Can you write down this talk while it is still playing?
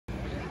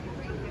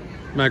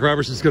Mike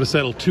Robertson's going to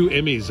settle 2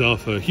 Emmys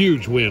off a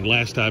huge win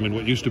last time in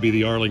what used to be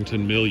the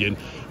Arlington Million.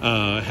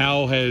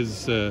 How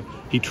has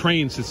he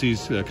trained since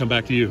he's come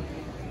back to you?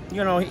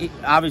 You know,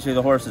 obviously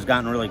the horse has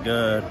gotten really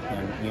good,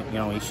 and you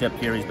know, he shipped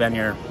here. He's been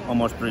here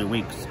almost 3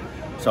 weeks,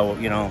 so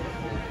you know,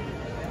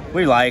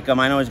 we like him.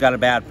 I know he's got a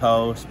bad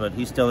post, but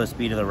he's still the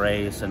speed of the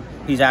race, and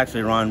he's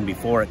actually run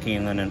before at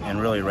Keeneland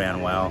and really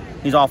ran well.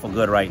 He's awful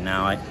good right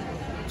now. I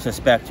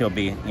suspect he'll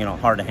be, you know,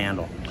 hard to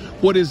handle.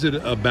 What is it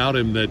about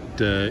him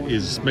that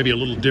is maybe a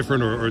little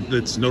different or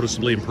that's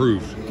noticeably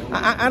improved?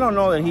 I don't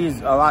know that he's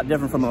a lot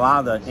different from a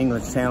lot of the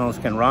English channels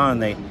can run.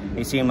 They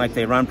seem like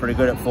they run pretty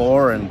good at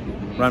 4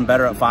 and run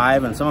better at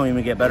 5, and some of them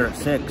even get better at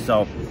 6.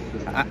 So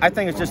I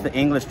think it's just the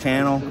English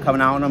channel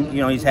coming out on him.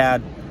 You know, he's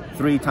had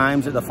 3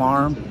 times at the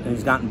farm, and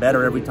he's gotten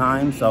better every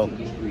time. So,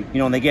 you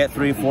know, when they get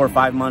 3, 4,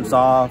 5 months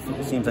off,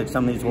 it seems like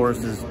some of these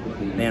horses,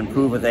 they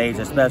improve with age,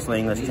 especially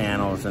English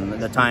channels, and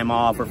the time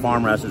off for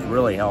farm rest has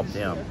really helped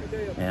him.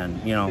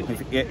 And, you know,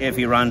 if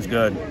he runs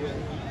good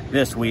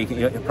this week,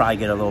 he'll probably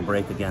get a little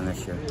break again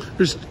this year.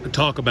 There's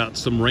talk about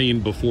some rain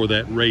before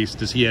that race.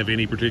 Does he have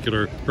any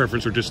particular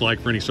preference or dislike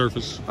for any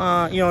surface? You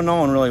know, no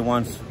one really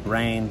wants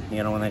rain,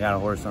 you know, when they got a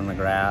horse on the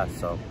grass.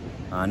 So,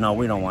 no,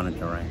 we don't want it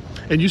to rain.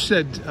 And you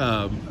said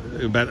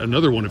about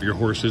another one of your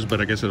horses, but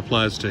I guess it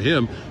applies to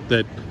him,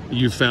 that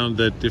you found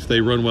that if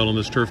they run well on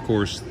this turf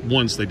course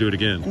once, they do it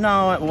again.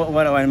 No,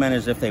 what I meant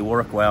is if they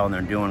work well and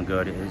they're doing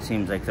good, it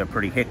seems like they're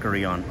pretty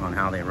hickory on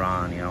how they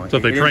run. You know, so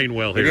if they train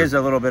well here. It is a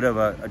little bit of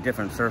a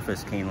different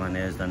surface Keeneland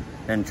is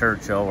than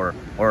Churchill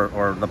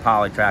or the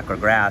poly track or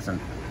grass. And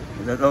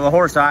the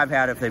horse I've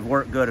had, if they've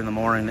worked good in the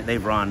morning,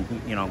 they've run,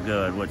 you know,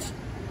 good, which,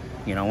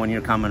 you know, when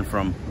you're coming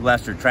from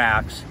lesser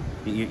tracks,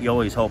 you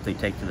always hope they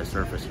take to the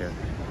surface here.